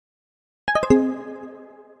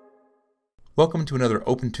Welcome to another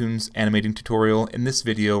OpenToonz animating tutorial. In this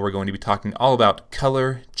video we're going to be talking all about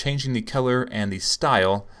color, changing the color and the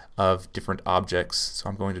style of different objects. So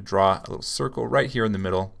I'm going to draw a little circle right here in the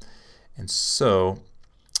middle. And so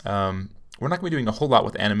we're not going to be doing a whole lot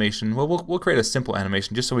with animation. Well, we'll create a simple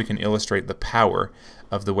animation just so we can illustrate the power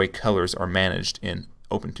of the way colors are managed in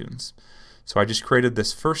OpenToonz. So I just created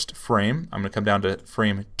this first frame. I'm going to come down to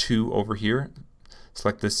frame 2 over here,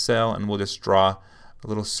 select this cell, and we'll just draw a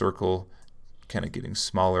little circle kind of getting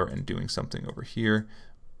smaller and doing something over here.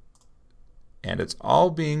 And it's all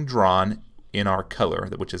being drawn in our color,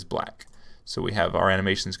 which is black. So we have our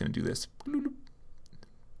animation is going to do this.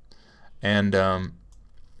 And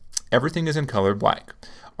everything is in color black.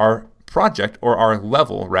 Our project, or our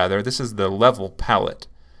level rather, this is the level palette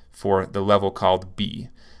for the level called B.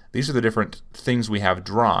 These are the different things we have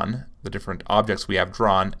drawn, the different objects we have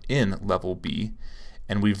drawn in level B.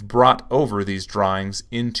 And we've brought over these drawings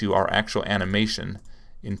into our actual animation,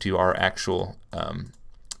 into our actual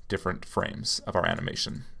different frames of our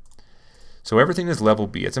animation. So everything is level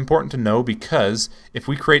B. It's important to know because if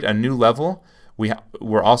we create a new level,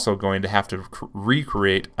 we're also going to have to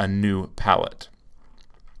recreate a new palette,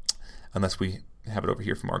 unless we have it over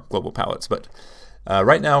here from our global palettes. But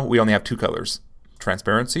right now we only have 2 colors.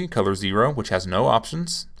 Transparency, color 0, which has no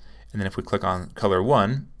options. And then if we click on color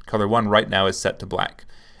 1, color 1 right now is set to black.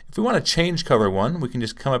 If we want to change color 1, we can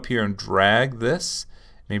just come up here and drag this,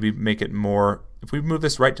 maybe make it more. If we move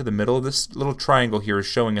this right to the middle, this little triangle here is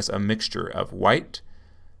showing us a mixture of white,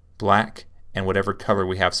 black, and whatever color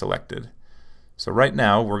we have selected. So right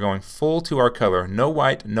now we're going full to our color, no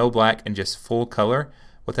white, no black, and just full color.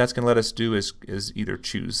 What that's going to let us do is either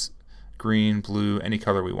choose green, blue, any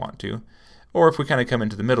color we want to. Or if we kind of come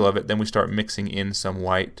into the middle of it, then we start mixing in some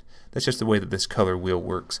white. That's just the way that this color wheel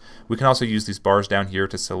works. We can also use these bars down here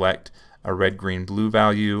to select a red, green, blue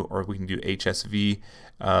value, or we can do HSV. We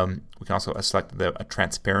can also select a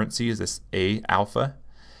transparency, is this A, alpha.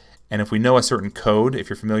 And if we know a certain code, if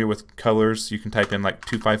you're familiar with colors, you can type in like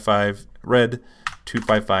 255 red,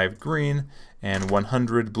 255 green, and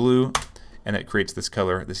 100 blue, and it creates this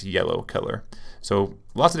color, this yellow color. So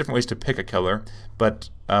lots of different ways to pick a color, but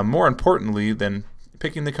more importantly than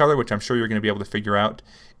picking the color, which I'm sure you're going to be able to figure out,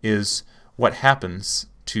 is what happens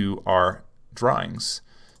to our drawings.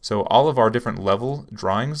 So all of our different level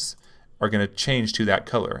drawings are going to change to that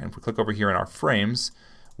color. And if we click over here in our frames,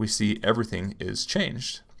 we see everything is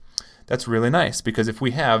changed. That's really nice because if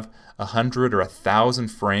we have 100 or 1,000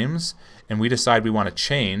 frames and we decide we want to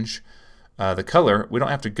change the color, we don't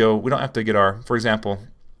have to get our, for example,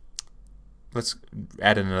 let's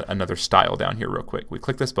add in another style down here real quick. We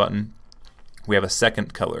click this button, we have a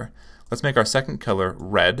second color. Let's make our second color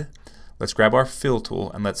red. Let's grab our fill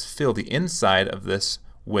tool and let's fill the inside of this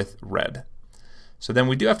with red. So then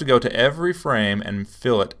we do have to go to every frame and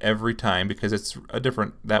fill it every time because it's a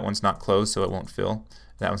different, that one's not closed so it won't fill.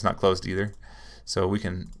 That one's not closed either. So we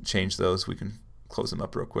can change those. We can close them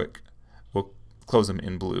up real quick. We'll close them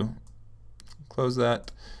in blue. Close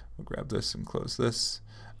that. We'll grab this and close this.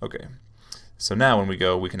 Okay. So now when we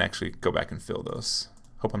go, we can actually go back and fill those.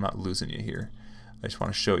 Hope I'm not losing you here. I just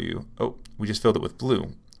want to show you. Oh, we just filled it with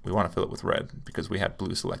blue. We want to fill it with red because we had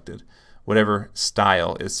blue selected. Whatever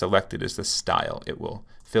style is selected is the style it will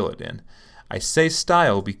fill it in. I say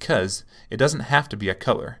style because it doesn't have to be a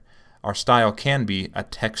color. Our style can be a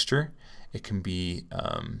texture. It can be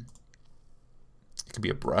a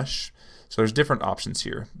brush. So there's different options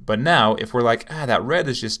here. But now if we're like, that red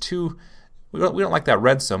is just too, we don't like that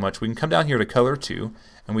red so much, we can come down here to color 2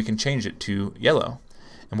 and we can change it to yellow.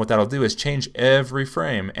 And what that'll do is change every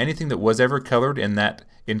frame. Anything that was ever colored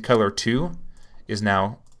in color 2 is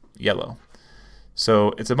now yellow.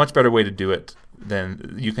 So it's a much better way to do it.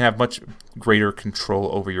 Then you can have much greater control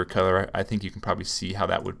over your color. I think you can probably see how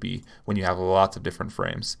that would be when you have lots of different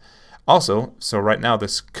frames. Also, so right now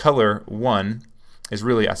this color 1 is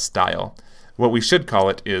really a style. What we should call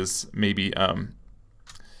it is maybe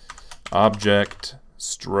object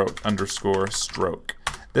stroke underscore stroke.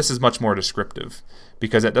 This is much more descriptive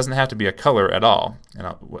because it doesn't have to be a color at all.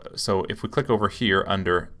 And so if we click over here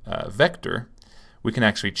under vector, we can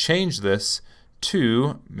actually change this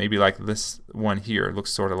to maybe like this one here. It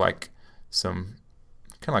looks sort of like some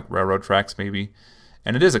kind of like railroad tracks maybe.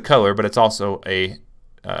 And it is a color, but it's also a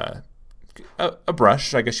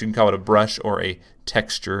brush. I guess you can call it a brush or a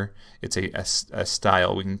texture. It's a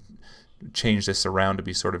style. We can change this around to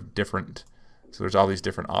be sort of different. So there's all these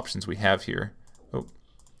different options we have here. Oh,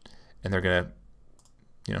 and they're going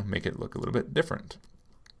to make it look a little bit different.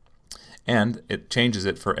 And it changes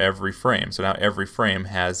it for every frame. So now every frame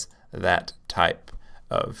has that type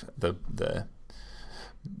of the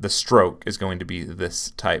the stroke is going to be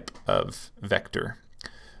this type of vector.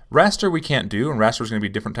 Raster we can't do, and raster is going to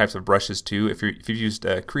be different types of brushes too. If you've used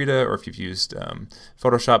Krita, or if you've used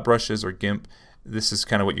Photoshop brushes or GIMP, this is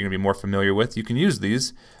kind of what you're going to be more familiar with. You can use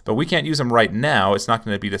these, but we can't use them right now. It's not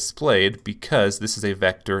going to be displayed because this is a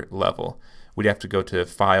vector level. We'd have to go to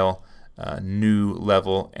File, New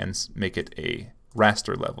Level, and make it a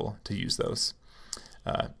raster level to use those.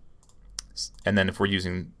 And then if we're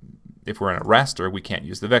in a raster, we can't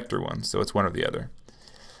use the vector one, so it's one or the other.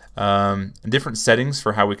 Different settings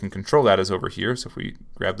for how we can control that is over here. So if we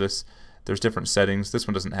grab this, there's different settings. This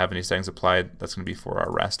one doesn't have any settings applied. That's going to be for our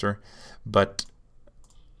raster. But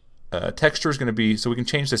texture is going to be, so we can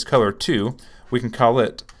change this color too. We can call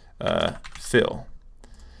it fill.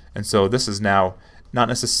 And so this is now not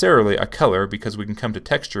necessarily a color because we can come to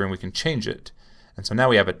texture and we can change it. And so now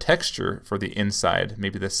we have a texture for the inside.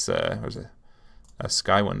 Maybe this there's a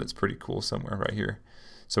sky one that's pretty cool somewhere right here.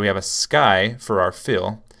 So we have a sky for our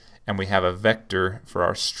fill, and we have a vector for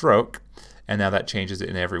our stroke, and now that changes it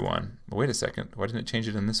in every one. But wait a second, why didn't it change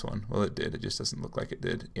it in this one? Well, it did. It just doesn't look like it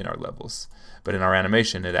did in our levels. But in our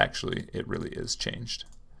animation, it really is changed.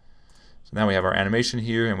 So now we have our animation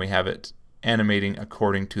here, and we have it animating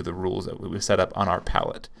according to the rules that we set up on our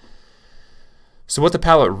palette. So what the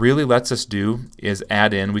palette really lets us do is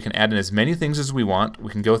add in, we can add in as many things as we want.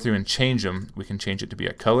 We can go through and change them. We can change it to be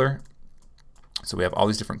a color. So we have all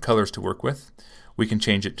these different colors to work with. We can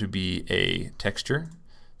change it to be a texture.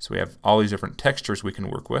 So we have all these different textures we can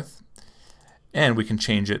work with. And we can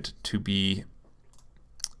change it to be,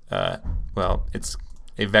 well, it's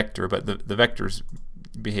a vector, but the vectors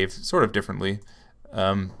behave sort of differently.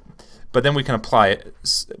 But then we can apply it.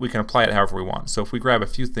 We can apply it however we want. So if we grab a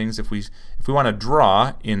few things, if we want to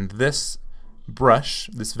draw in this brush,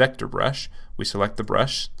 this vector brush, we select the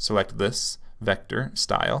brush, select this vector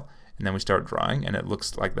style, and then we start drawing, and it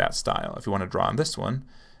looks like that style. If you want to draw on this one,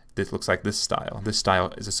 this looks like this style. This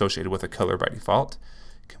style is associated with a color by default.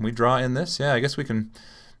 Can we draw in this? Yeah, I guess we can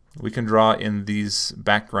draw in these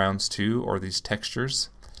backgrounds too, or these textures.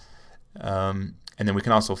 And then we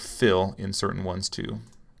can also fill in certain ones too.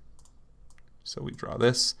 So we draw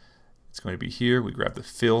this. It's going to be here. We grab the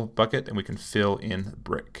fill bucket, and we can fill in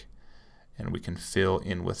brick. And we can fill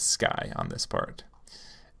in with sky on this part.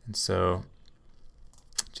 And so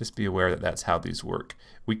just be aware that that's how these work.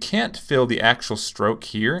 We can't fill the actual stroke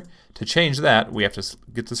here. To change that, we have to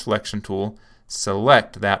get the selection tool,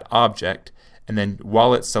 select that object, and then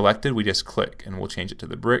while it's selected, we just click, and we'll change it to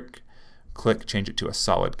the brick. Click, change it to a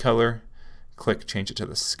solid color. Click, change it to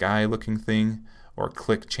the sky looking thing, or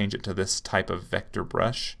click, change it to this type of vector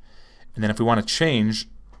brush. And then if we want to change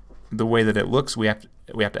the way that it looks, we have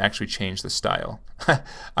to actually change the style.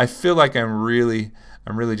 I feel like I'm really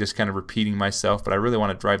just kind of repeating myself, but I really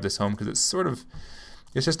want to drive this home because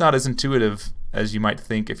it's just not as intuitive as you might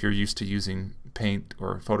think if you're used to using Paint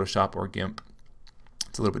or Photoshop or GIMP.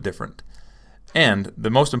 It's a little bit different. And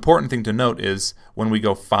the most important thing to note is when we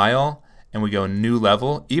go File and we go New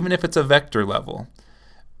Level, even if it's a vector level,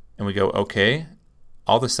 and we go OK,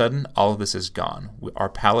 all of a sudden all of this is gone. Our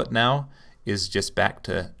palette now is just back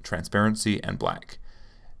to transparency and black.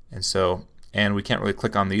 And we can't really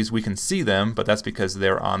click on these. We can see them, but that's because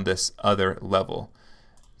they're on this other level.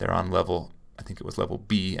 They're on level, I think it was level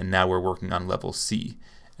B, and now we're working on level C.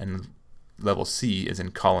 And level C is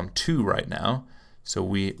in column 2 right now. So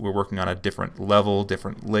we're working on a different level,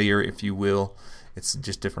 different layer, if you will. It's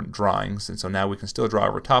just different drawings. And so now we can still draw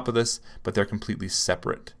over top of this, but they're completely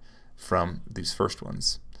separate from these first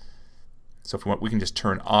ones. So if we want, we can just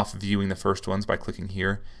turn off viewing the first ones by clicking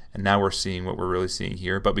here, and now we're seeing what we're really seeing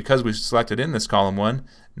here. But because we've selected in this column 1,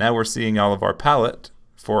 now we're seeing all of our palette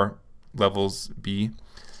for levels B.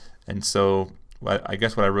 And so I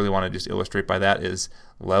guess what I really want to just illustrate by that is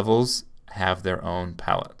levels have their own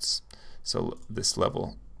palettes. So this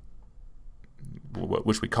level,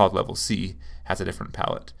 which we called level C, has a different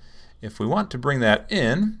palette. If we want to bring that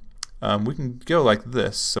in, we can go like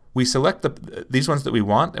this. So we select these ones that we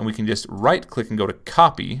want, and we can just right click and go to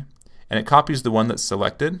copy, and it copies the one that's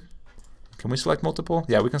selected. Can we select multiple?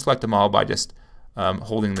 Yeah, we can select them all by just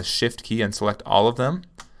holding the shift key and select all of them.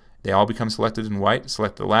 They all become selected in white.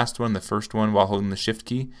 Select the last one, the first one, while holding the shift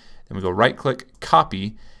key. Then we go right click,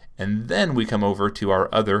 copy, and then we come over to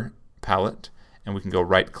our other palette, and we can go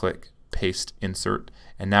right click, paste, insert,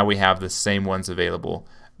 and now we have the same ones available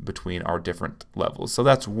between our different levels. So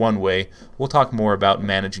that's one way. We'll talk more about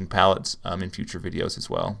managing palettes in future videos as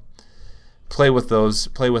well. Play with those,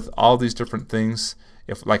 play with all these different things.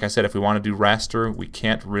 If, like I said, if we want to do raster, we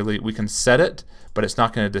can set it, but it's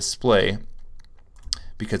not going to display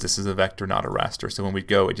because this is a vector, not a raster. So when we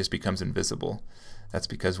go, it just becomes invisible. That's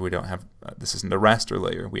because we don't have, this isn't a raster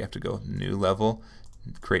layer. We have to go new level,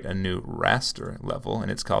 create a new raster level,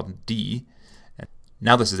 and it's called D. And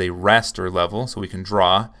now this is a raster level, so we can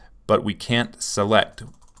draw, but we can't select.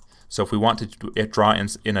 So if we want to draw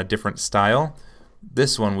in a different style,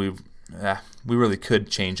 this one we really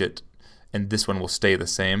could change it, and this one will stay the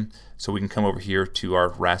same. So we can come over here to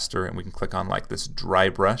our raster and we can click on like this dry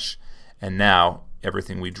brush, and now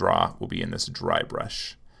everything we draw will be in this dry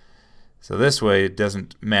brush. So this way it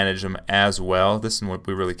doesn't manage them as well. This one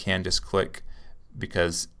we really can just click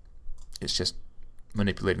because it's just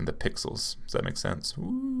manipulating the pixels. Does that make sense?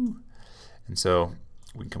 Woo. And so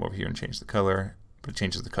we can come over here and change the color, but it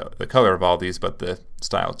changes the color of all these, but the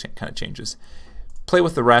style kind of changes. Play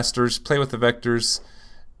with the rasters, play with the vectors.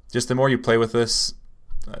 Just the more you play with this,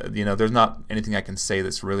 you know, there's not anything I can say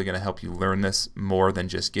that's really going to help you learn this more than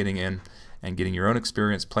just getting in and getting your own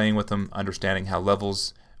experience playing with them, understanding how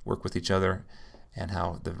levels work with each other, and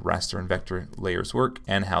how the raster and vector layers work,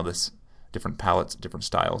 and how this different palettes, different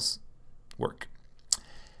styles work.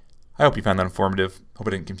 I hope you found that informative. Hope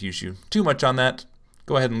I didn't confuse you too much on that.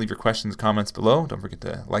 Go ahead and leave your questions and comments below. Don't forget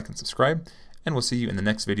to like and subscribe, and we'll see you in the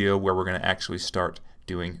next video where we're going to actually start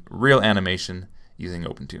doing real animation using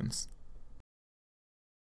OpenToonz.